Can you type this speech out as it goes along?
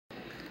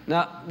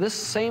Now, this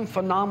same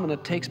phenomena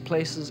takes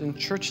places in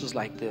churches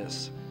like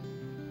this,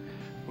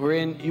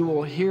 wherein you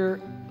will hear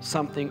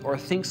something or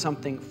think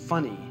something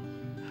funny,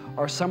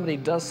 or somebody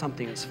does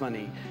something that's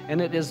funny,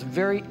 and it is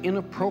very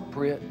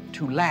inappropriate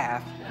to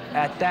laugh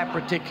at that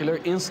particular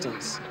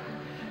instance.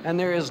 And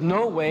there is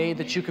no way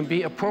that you can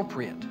be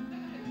appropriate.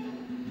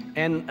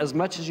 And as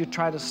much as you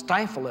try to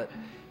stifle it,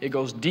 it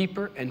goes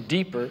deeper and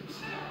deeper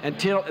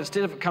until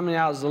instead of it coming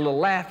out as a little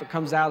laugh, it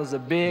comes out as a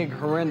big,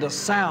 horrendous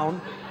sound.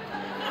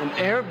 And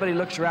everybody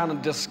looks around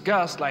in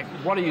disgust, like,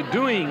 what are you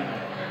doing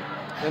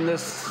in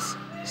this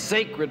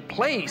sacred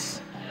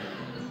place?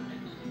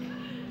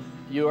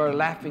 You are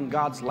laughing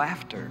God's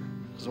laughter,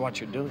 is what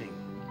you're doing.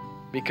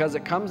 Because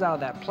it comes out of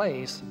that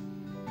place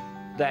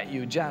that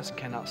you just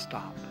cannot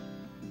stop.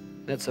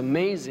 It's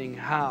amazing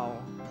how,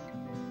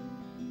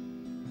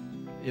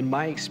 in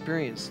my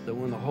experience, that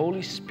when the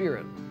Holy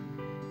Spirit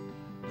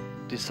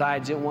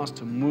decides it wants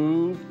to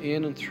move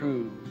in and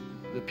through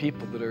the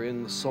people that are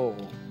in the soul,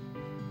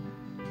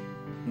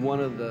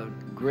 one of the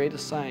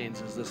greatest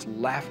signs is this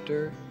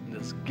laughter,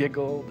 this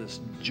giggle,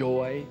 this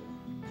joy,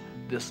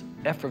 this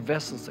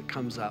effervescence that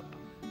comes up.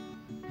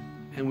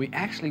 And we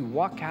actually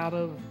walk out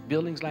of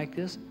buildings like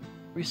this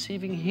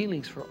receiving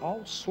healings for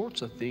all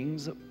sorts of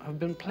things that have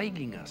been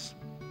plaguing us.